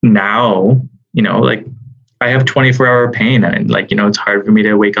now, like I have 24-hour pain, and like, it's hard for me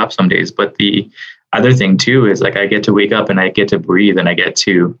to wake up some days. But the other thing too is like I get to wake up and I get to breathe and I get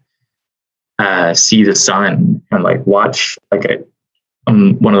to see the sun and like watch. Like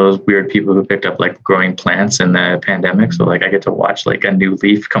I'm one of those weird people who picked up like growing plants in the pandemic, so like I get to watch like a new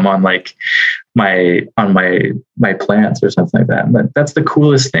leaf come on like my plants or something like that. But that's the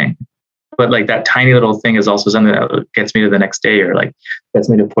coolest thing. But like that tiny little thing is also something that gets me to the next day, or like gets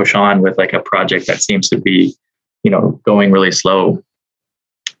me to push on with like a project that seems to be, going really slow.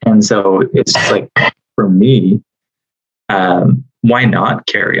 And so it's just like, for me, why not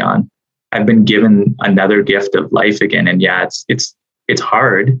carry on? I've been given another gift of life again. And yeah, it's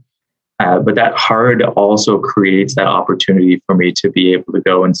hard, but that hard also creates that opportunity for me to be able to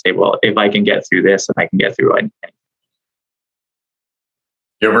go and say, well, if I can get through this, and I can get through anything.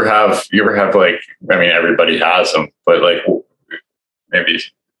 You ever have like, I mean, everybody has them, but like maybe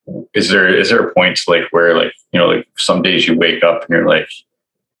is there a point like where like, like some days you wake up and you're like,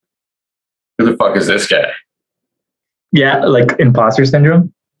 who the fuck is this guy? Yeah. Like imposter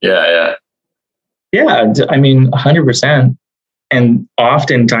syndrome. Yeah. I mean, 100%. And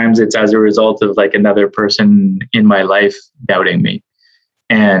oftentimes it's as a result of like another person in my life doubting me.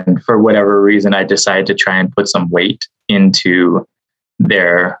 And for whatever reason, I decided to try and put some weight into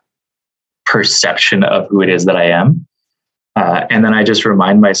their perception of who it is that I am. And then I just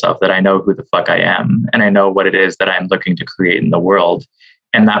remind myself that I know who the fuck I am, and I know what it is that I'm looking to create in the world.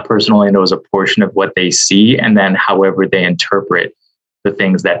 And that person only knows a portion of what they see. And then however they interpret the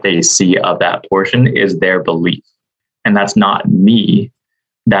things that they see of that portion is their belief. And that's not me.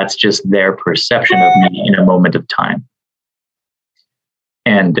 That's just their perception of me in a moment of time.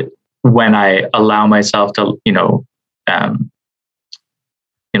 And when I allow myself to,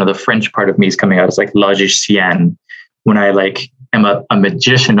 the French part of me is coming out. It's like logicien. When I like am a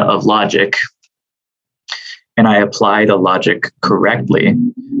magician of logic and I apply the logic correctly,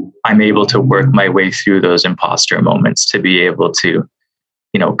 I'm able to work my way through those imposter moments to be able to,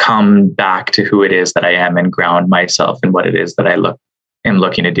 come back to who it is that I am and ground myself in what it is that I am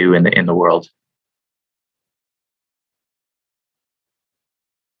looking to do in the world.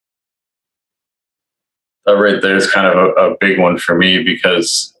 That right there is kind of a big one for me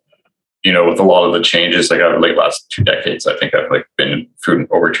because, with a lot of the changes, like I've like last 2 decades, I think I've like been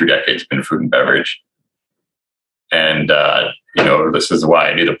over 2 decades, been food and beverage. And, this is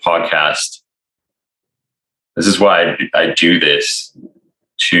why I do the podcast. This is why I do this,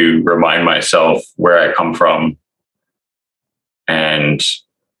 to remind myself where I come from and,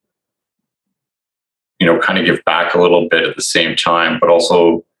 kind of give back a little bit at the same time, but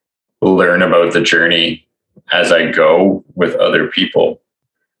also learn about the journey as I go with other people,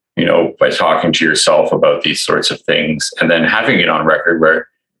 by talking to yourself about these sorts of things and then having it on record where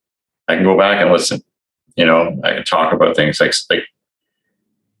I can go back and listen, I can talk about things like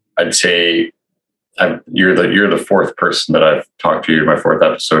I'd say you're the 4th person that I've talked to. You're my 4th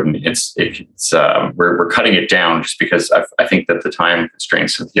episode, and it's we're cutting it down just because I think that the time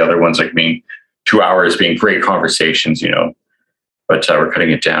constraints of the other ones, like being 2 hours, being great conversations, but we're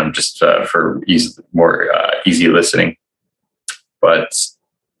cutting it down just for more easy listening. But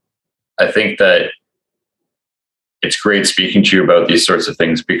I think that it's great speaking to you about these sorts of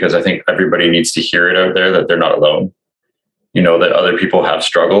things because I think everybody needs to hear it out there, that they're not alone, that other people have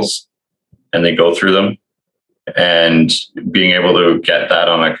struggles and they go through them, and being able to get that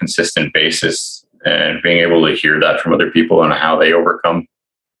on a consistent basis and being able to hear that from other people and how they overcome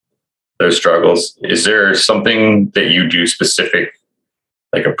those struggles. Is there something that you do specific,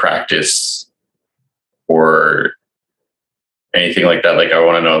 like a practice or anything like that? Like, I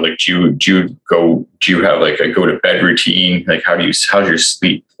want to know, like, do you have like a go to bed routine? Like, how's your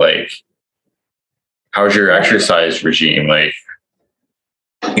sleep? Like, how's your exercise regime? Like,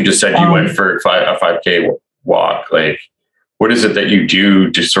 you just said you went for a 5K walk. Like, what is it that you do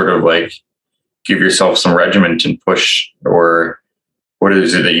to sort of like give yourself some regiment and push, or what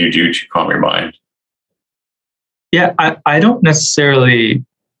is it that you do to calm your mind? Yeah, I don't necessarily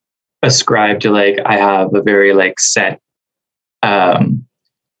ascribe to like, I have a very like set,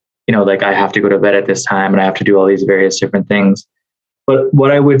 like I have to go to bed at this time and I have to do all these various different things. But what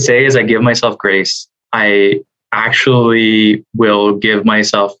I would say is I give myself grace. I actually will give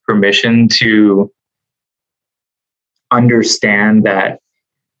myself permission to understand that,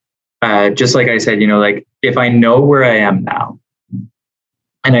 just like I said, like if I know where I am now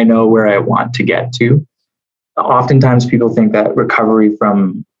and I know where I want to get to, oftentimes people think that recovery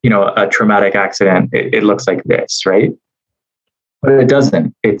from, a traumatic accident, it looks like this, right? But it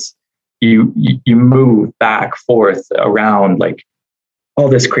doesn't. It's you move back, forth, around, like all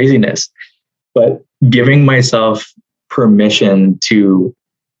this craziness. But giving myself permission to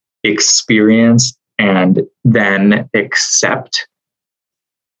experience and then accept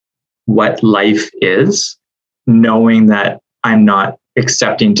what life is, knowing that I'm not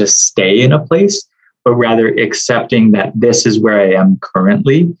accepting to stay in a place, but rather accepting that this is where I am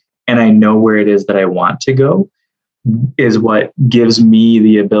currently and I know where it is that I want to go, is what gives me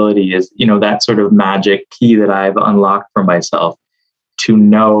the ability, is, you know, that sort of magic key that I've unlocked for myself to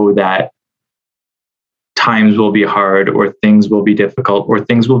know that times will be hard, or things will be difficult, or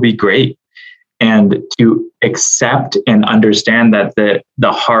things will be great. And to accept and understand that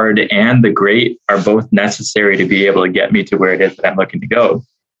the hard and the great are both necessary to be able to get me to where it is that I'm looking to go.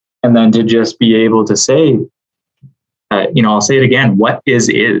 And then to just be able to say, I'll say it again, what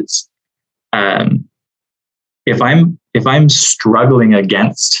is. If I'm struggling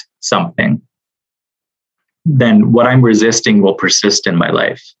against something, then what I'm resisting will persist in my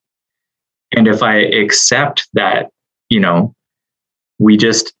life. And if I accept that, we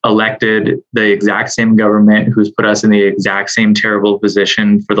just elected the exact same government who's put us in the exact same terrible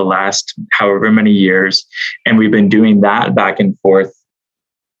position for the last however many years, and we've been doing that back and forth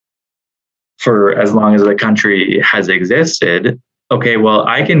for as long as the country has existed, okay, well,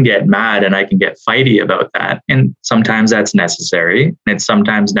 I can get mad and I can get fighty about that. And sometimes that's necessary. And it's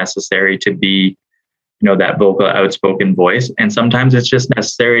sometimes necessary to be, that vocal, outspoken voice. And sometimes it's just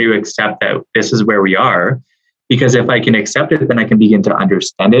necessary to accept that this is where we are. Because if I can accept it, then I can begin to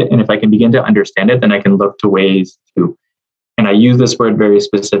understand it. And if I can begin to understand it, then I can look to ways to, and I use this word very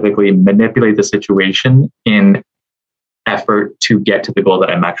specifically, manipulate the situation in effort to get to the goal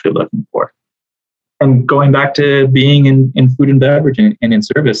that I'm actually looking for. And going back to being in food and beverage and in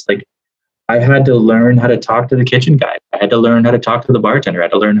service, like, I had to learn how to talk to the kitchen guy. I had to learn how to talk to the bartender. I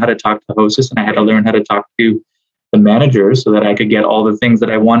had to learn how to talk to the hostess, and I had to learn how to talk to the manager so that I could get all the things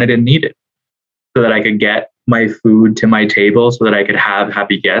that I wanted and needed, so that I could get my food to my table, so that I could have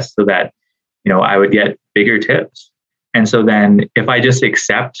happy guests, so that, I would get bigger tips. And so then if I just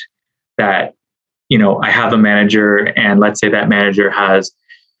accept that, I have a manager, and let's say that manager has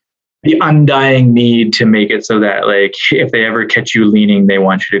the undying need to make it so that, like, if they ever catch you leaning, they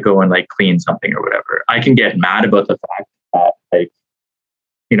want you to go and like clean something or whatever. I can get mad about the fact that, like,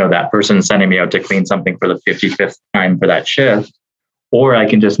 that person's sending me out to clean something for the 55th time for that shift, or I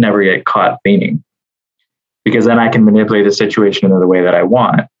can just never get caught cleaning, because then I can manipulate the situation in the way that I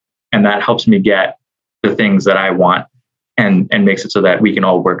want. And that helps me get the things that I want, and makes it so that we can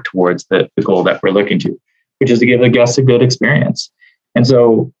all work towards the goal that we're looking to, which is to give the guests a good experience. And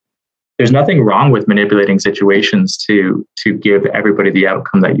so there's nothing wrong with manipulating situations to give everybody the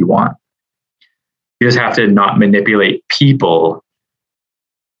outcome that you want. You just have to not manipulate people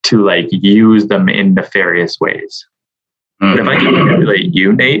to like use them in nefarious ways. But if I can manipulate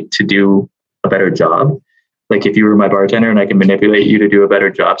you, Nate, to do a better job, like if you were my bartender and I can manipulate you to do a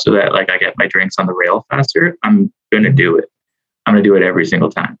better job so that like I get my drinks on the rail faster, I'm going to do it. I'm going to do it every single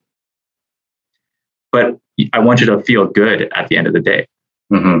time. But I want you to feel good at the end of the day.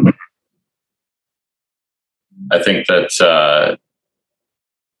 Mm-hmm. I think that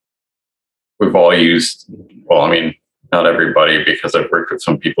we've all used, not everybody, because I've worked with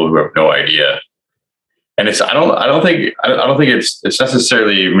some people who have no idea. And I don't think it's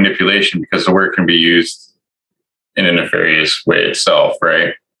necessarily manipulation, because the word can be used in a nefarious way itself,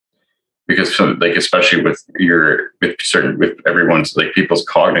 right? Because like, especially with everyone's, like, people's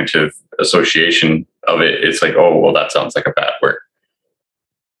cognitive association of it, it's like, oh, well, that sounds like a bad word.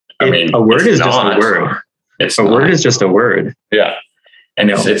 A word is just a word. Word is just a word. Yeah. And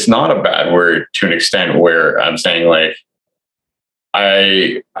it's not a bad word to an extent where I'm saying, like,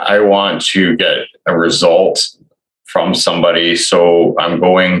 I want to get a result from somebody, so I'm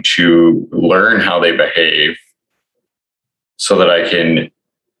going to learn how they behave so that I can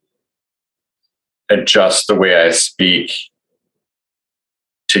adjust the way I speak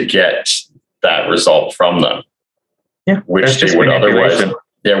to get that result from them. Yeah. Which they would otherwise.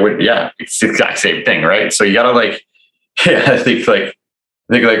 It's the exact same thing, right? So you gotta I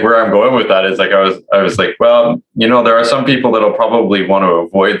think where I'm going with that is, like, I was like, well, there are some people that'll probably want to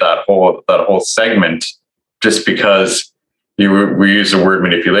avoid that whole segment just because we use the word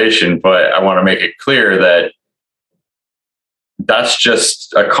manipulation, but I want to make it clear that that's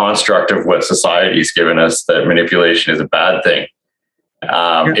just a construct of what society's given us, that manipulation is a bad thing.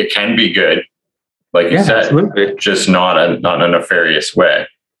 It can be good, like you said, absolutely. Just not in a nefarious way.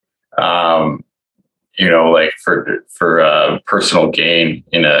 Like for personal gain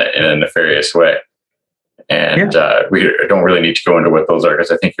in a nefarious way. And we don't really need to go into what those are,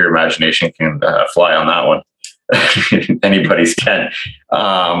 because I think your imagination can fly on that one. Anybody's can.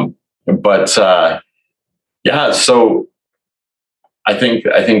 But Yeah. So I think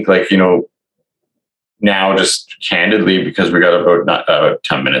like, now just candidly, because we got about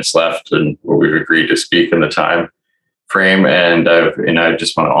 10 minutes left and we've agreed to speak in the time frame, and I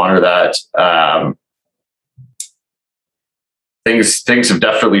just want to honor that. Things have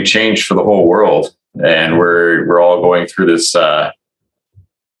definitely changed for the whole world, and we're all going through this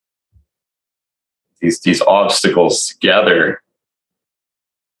these obstacles together,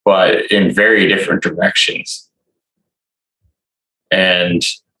 but in very different directions. And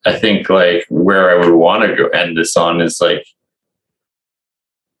I think like where I would want to go end this on is like,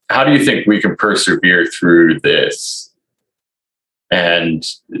 how do you think we can persevere through this? And,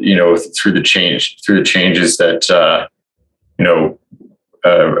 through the changes that,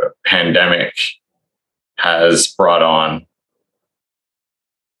 pandemic has brought on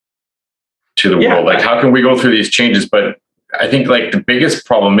to the world. Like, how can we go through these changes? But I think like the biggest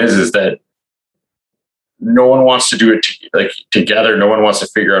problem is that no one wants to do it together. No one wants to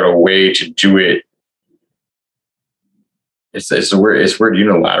figure out a way to do it. It's the word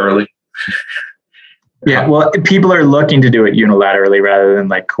unilaterally. Yeah. Well, people are looking to do it unilaterally rather than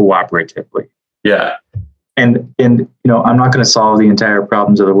like cooperatively. Yeah. And I'm not going to solve the entire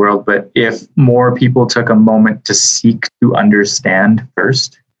problems of the world, but if more people took a moment to seek to understand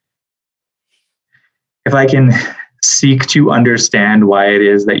first, if I can seek to understand why it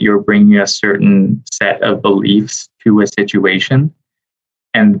is that you're bringing a certain set of beliefs to a situation,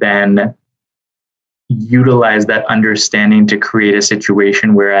 and then utilize that understanding to create a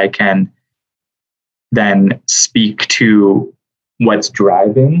situation where I can then speak to what's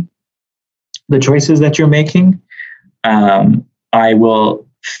driving the choices that you're making, I will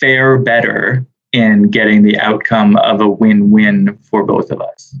fare better in getting the outcome of a win-win for both of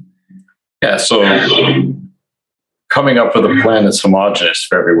us. Yeah, so coming up with a plan that's homogenous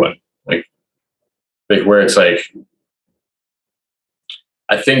for everyone, like where it's like,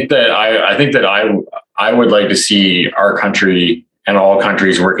 I think that I would like to see our country and all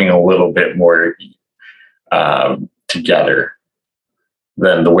countries working a little bit more together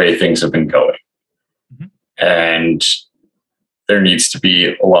than the way things have been going. Mm-hmm. And there needs to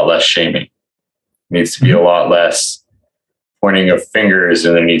be a lot less shaming. There needs to be a lot less pointing of fingers,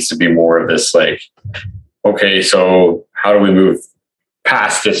 and there needs to be more of this like, okay, so how do we move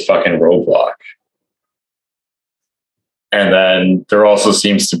past this fucking roadblock? And then there also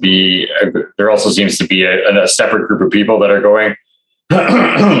seems to be a separate group of people that are going,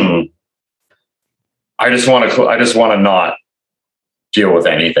 I just want to not deal with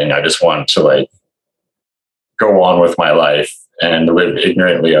anything. I just want to like go on with my life and live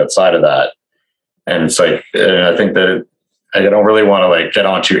ignorantly outside of that. And it's like, and I think that I don't really want to like get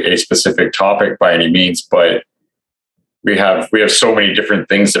onto a specific topic by any means, but we have so many different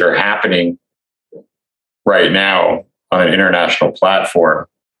things that are happening right now on an international platform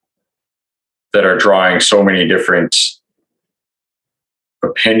that are drawing so many different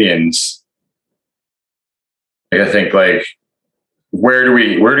opinions. I think like, where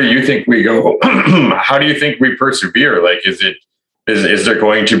do you think we go? How do you think we persevere? Like, is there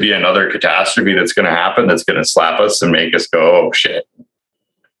going to be another catastrophe that's going to happen that's going to slap us and make us go, oh shit?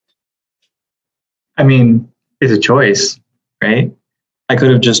 I mean, it's a choice, right? I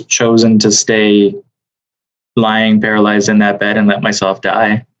could have just chosen to stay lying paralyzed in that bed and let myself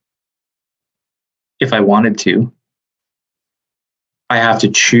die if I wanted to. I have to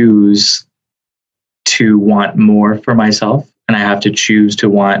choose to want more for myself, and I have to choose to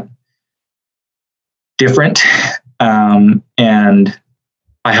want different. And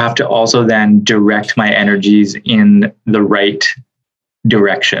I have to also then direct my energies in the right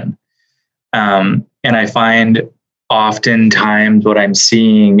direction. And I find oftentimes what I'm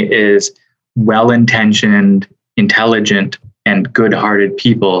seeing is well-intentioned, intelligent, and good-hearted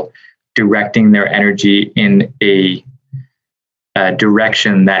people directing their energy in a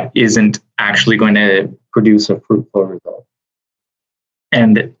direction that isn't actually going to produce a fruitful result.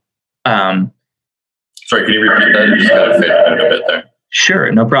 And sorry, can you repeat that? You just got to fade a bit there.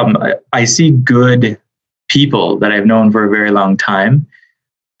 Sure, no problem. I see good people that I've known for a very long time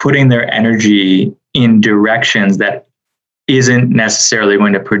putting their energy in directions that isn't necessarily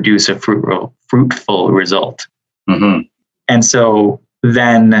going to produce a fruitful result. Mm-hmm. And so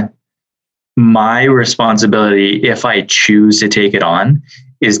then my responsibility, if I choose to take it on,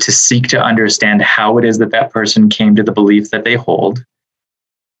 is to seek to understand how it is that person came to the belief that they hold,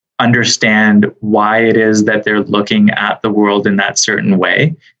 understand why it is that they're looking at the world in that certain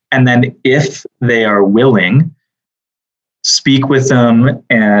way. And then if they are willing, speak with them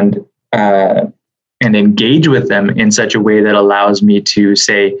and engage with them in such a way that allows me to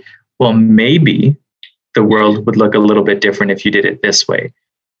say, well, maybe the world would look a little bit different if you did it this way.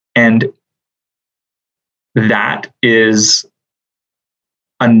 And that is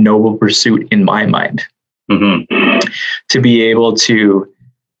a noble pursuit in my mind. To be able to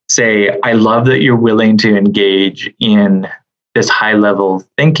say, I love that you're willing to engage in this high level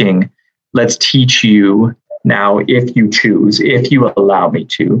thinking. Let's teach you now, if you choose, if you allow me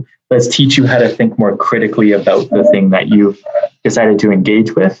to, let's teach you how to think more critically about the thing that you've decided to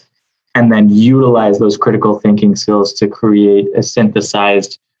engage with, and then utilize those critical thinking skills to create a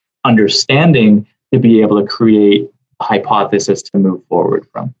synthesized understanding to be able to create a hypothesis to move forward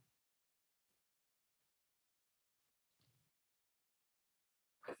from.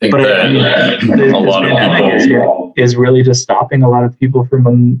 But a lot of people is really just stopping a lot of people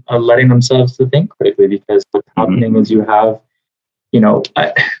from letting themselves to think critically, because what's happening is you have,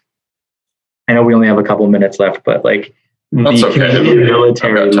 I know we only have a couple of minutes left, but like the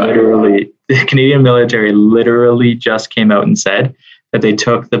Canadian military literally just came out and said that they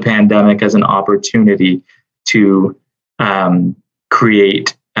took the pandemic as an opportunity to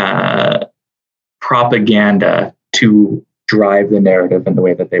create propaganda to drive the narrative in the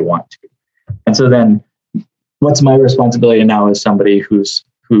way that they want to. And so then what's my responsibility now as somebody who's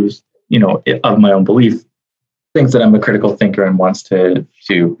of my own belief, thinks that I'm a critical thinker and wants to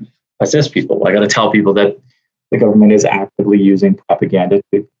assist people? I got to tell people that the government is actively using propaganda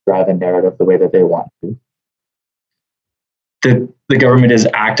to drive a narrative the way that they want to. The government is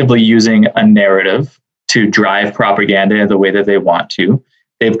actively using a narrative to drive propaganda the way that they want to.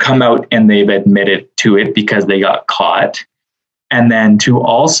 They've come out and they've admitted to it because they got caught. And then to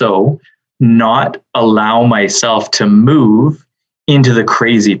also not allow myself to move into the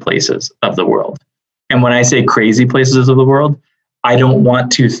crazy places of the world. And when I say crazy places of the world, I don't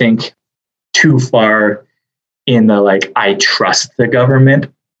want to think too far in the I trust the government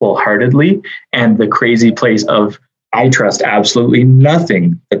wholeheartedly, and the crazy place of I trust absolutely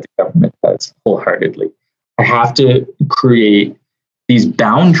nothing that the government does wholeheartedly. I have to create these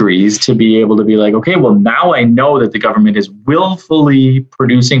boundaries to be able to be like, okay, well, now I know that the government is willfully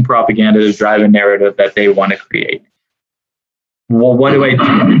producing propaganda to drive a narrative that they want to create. Well, what do I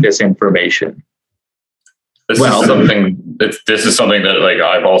do with this information? This is something that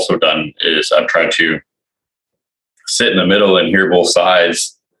I've also done, is I've tried to sit in the middle and hear both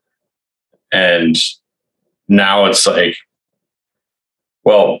sides. And now it's like,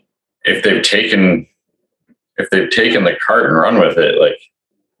 well, if they've taken the cart and run with it,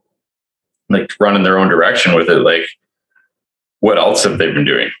 like run in their own direction with it, what else have they been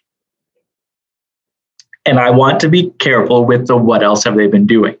doing? And I want to be careful with the what else have they been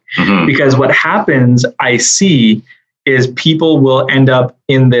doing? Because what happens, I see, is people will end up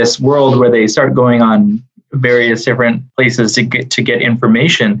in this world where they start going on various different places to get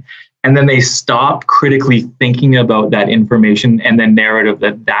information. And then they stop critically thinking about that information and the narrative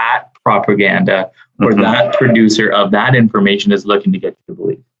that propaganda or that producer of that information is looking to get you to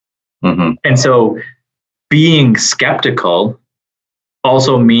believe. And so being skeptical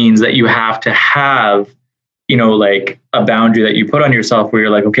also means that you have to have, a boundary that you put on yourself where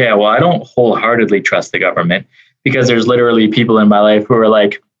you're like, okay, well, I don't wholeheartedly trust the government, because there's literally people in my life who are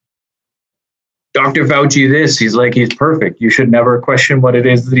like, Dr. Fauci this, he's perfect. You should never question what it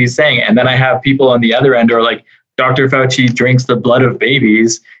is that he's saying. And then I have people on the other end who are like, Dr. Fauci drinks the blood of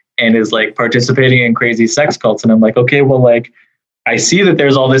babies and is participating in crazy sex cults. And I'm like, okay, well, I see that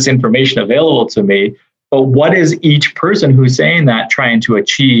there's all this information available to me, but what is each person who's saying that trying to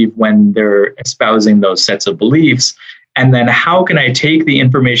achieve when they're espousing those sets of beliefs? And then how can I take the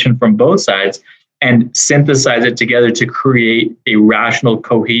information from both sides and synthesize it together to create a rational,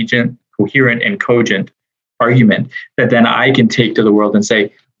 coherent and cogent argument that then I can take to the world and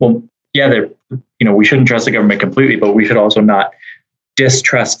say, well, yeah, we shouldn't trust the government completely, but we should also not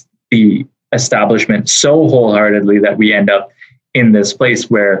distrust the establishment so wholeheartedly that we end up in this place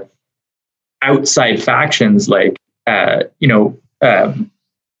where outside factions the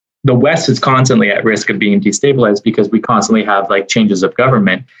West is constantly at risk of being destabilized, because we constantly have changes of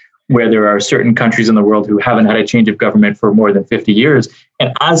government, where there are certain countries in the world who haven't had a change of government for more than 50 years.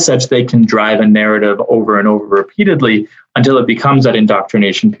 And as such, they can drive a narrative over and over repeatedly until it becomes that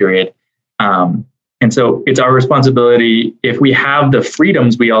indoctrination period. And so it's our responsibility. If we have the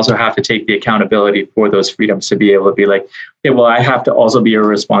freedoms, we also have to take the accountability for those freedoms to be able to be like, okay, well, I have to also be a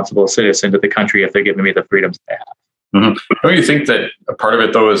responsible citizen to the country if they're giving me the freedoms they have. Don't you think that a part of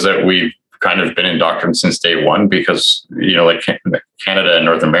it, though, is that we've kind of been indoctrinated since day one, because, Canada and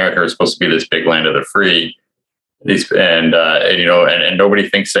North America are supposed to be this big land of the free, and nobody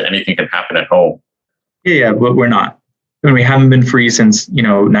thinks that anything can happen at home. Yeah, but we're not. and we haven't been free since,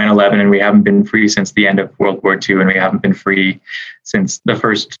 9/11, and we haven't been free since the end of World War II, and we haven't been free since the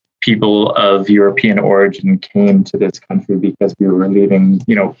first people of European origin came to this country because we were leaving,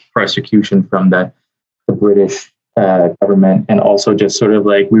 persecution from the British government, and also just sort of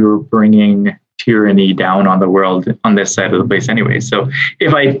like we were bringing tyranny down on the world on this side of the place anyway. So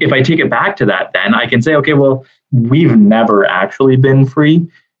if I take it back to that, then I can say, okay, well, we've never actually been free.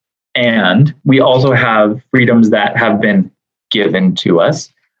 And we also have freedoms that have been given to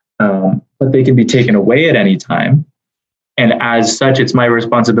us, but they can be taken away at any time. And as such, it's my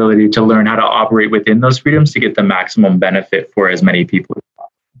responsibility to learn how to operate within those freedoms to get the maximum benefit for as many people as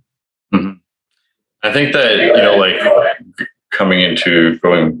possible. Mm-hmm. I think that, like coming into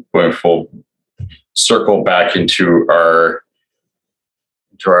going full circle back into our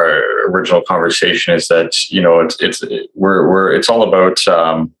original conversation is that, it's all about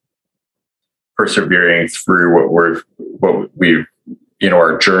persevering through what we've,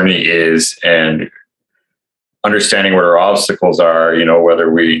 our journey is, and understanding what our obstacles are,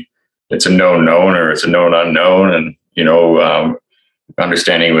 whether it's a known or it's a known unknown, and,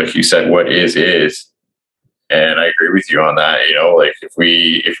 understanding, like you said, what is. And I agree with you on that. Like if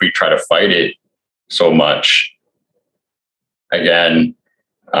we try to fight it so much, again,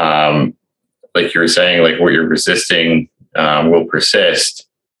 like you were saying, like what you're resisting will persist.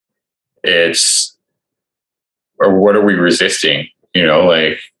 Or what are we resisting?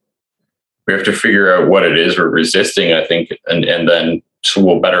 Like we have to figure out what it is we're resisting, I think, and then so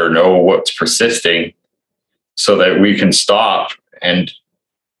we'll better know what's persisting so that we can stop and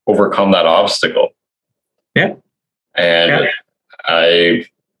overcome that obstacle. Yeah. And I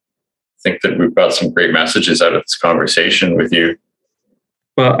think that we've got some great messages out of this conversation with you.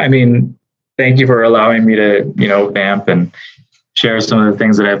 Well, I mean, thank you for allowing me to, vamp and share some of the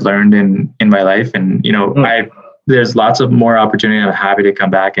things that I've learned in my life. And, there's lots of more opportunity. I'm happy to come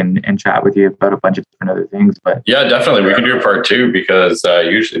back and chat with you about a bunch of different other things. But yeah, definitely. We can do a part 2 because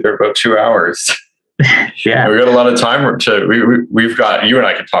usually they're about 2 hours. Yeah. We've got a lot of time we've got, you and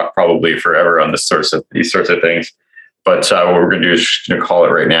I could talk probably forever on these sorts of things. But what we're going to do is just going to call it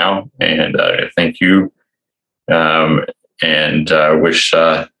right now. And thank you. And wish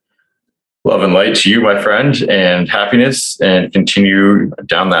love and light to you, my friend, and happiness, and continue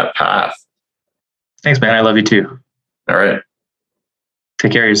down that path. Thanks, man. I love you too. All right.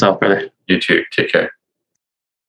 Take care of yourself, brother. You too. Take care.